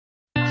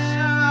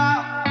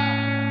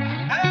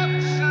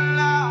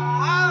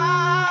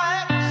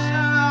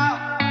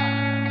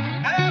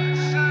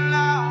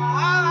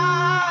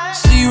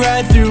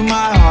right through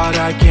my heart,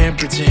 I can't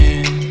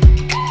pretend.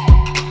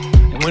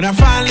 And when I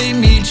finally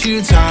meet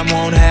you, time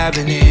won't have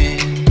an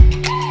end.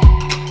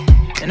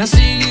 And I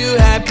see you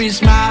happy,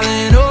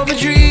 smiling over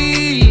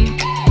trees.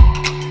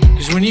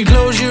 'Cause when you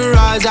close your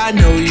eyes, I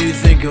know you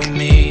think of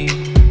me.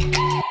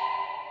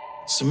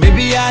 So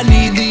maybe I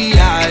need the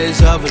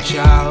eyes of a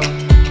child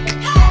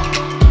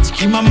to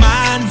keep my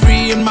mind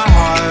free and my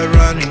heart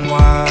running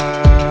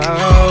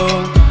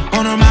wild.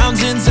 On a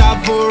mountaintop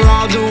for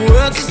all the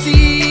world to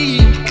see.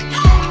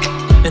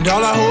 And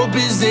all I hope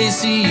is they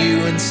see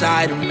you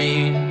inside of me.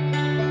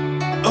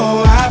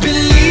 Oh, I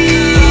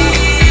believe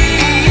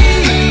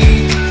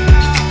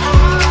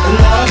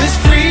love is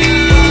free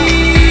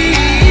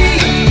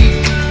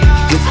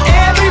with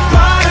every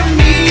part of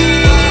me.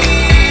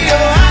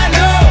 Oh, I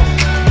know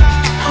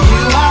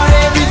you are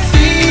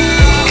everything.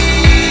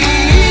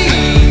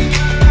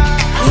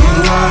 You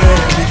are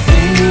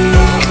everything.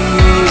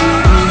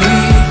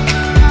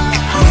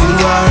 You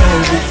are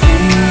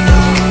everything.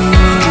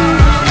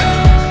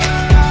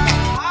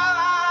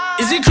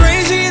 Is it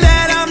crazy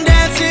that I'm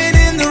dancing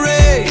in the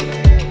rain?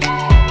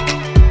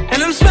 And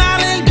I'm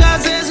smiling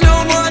 'cause there's no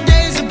more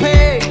days to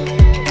pay.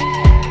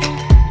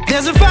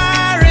 There's a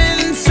fire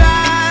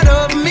inside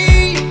of me,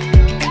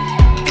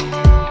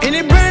 and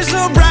it burns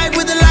so bright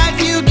with the life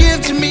you give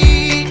to me.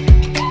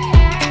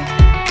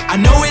 I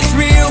know it's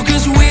real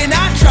 'cause we're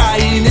not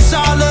trying. It's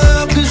all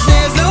love 'cause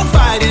there's no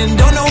fighting.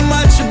 Don't know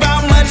much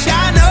about much,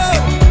 I know.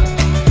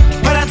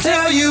 But I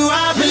tell you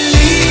I believe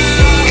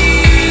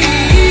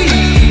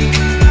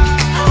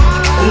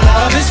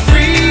love is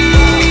free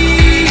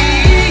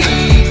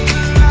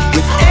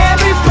with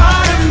every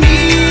part of me.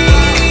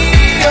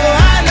 Oh,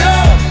 I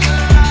know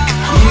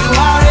you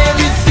are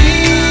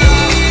everything.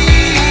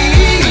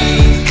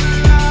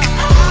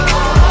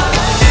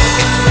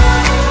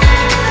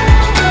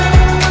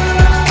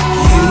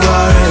 You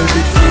are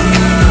everything.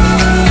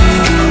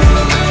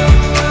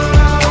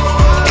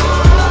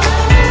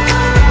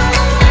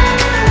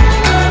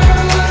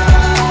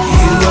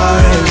 You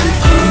are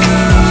everything.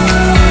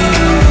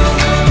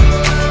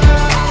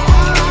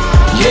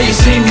 Yeah, you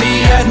see me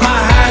at my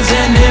highs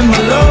and in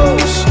my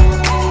lows.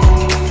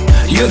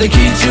 You're the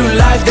key to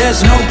life,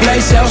 there's no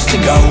place else to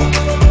go.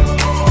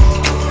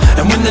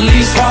 And when the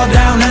leaves fall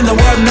down and the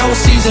world knows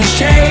seasons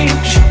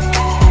change,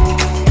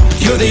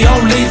 you're the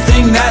only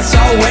thing that's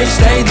always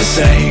stayed the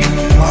same.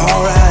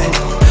 Alright.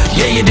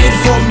 Yeah, you did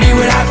for me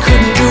what I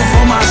couldn't do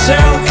for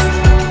myself.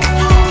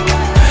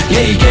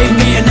 Yeah, you gave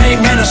me a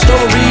name and a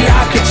story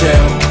I could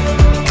tell.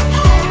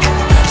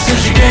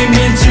 Since you came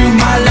into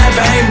my life,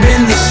 I ain't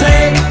been the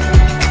same.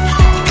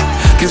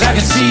 'Cause I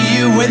can see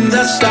you in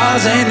the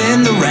stars and in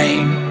the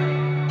rain.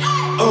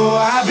 Oh,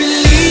 I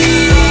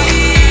believe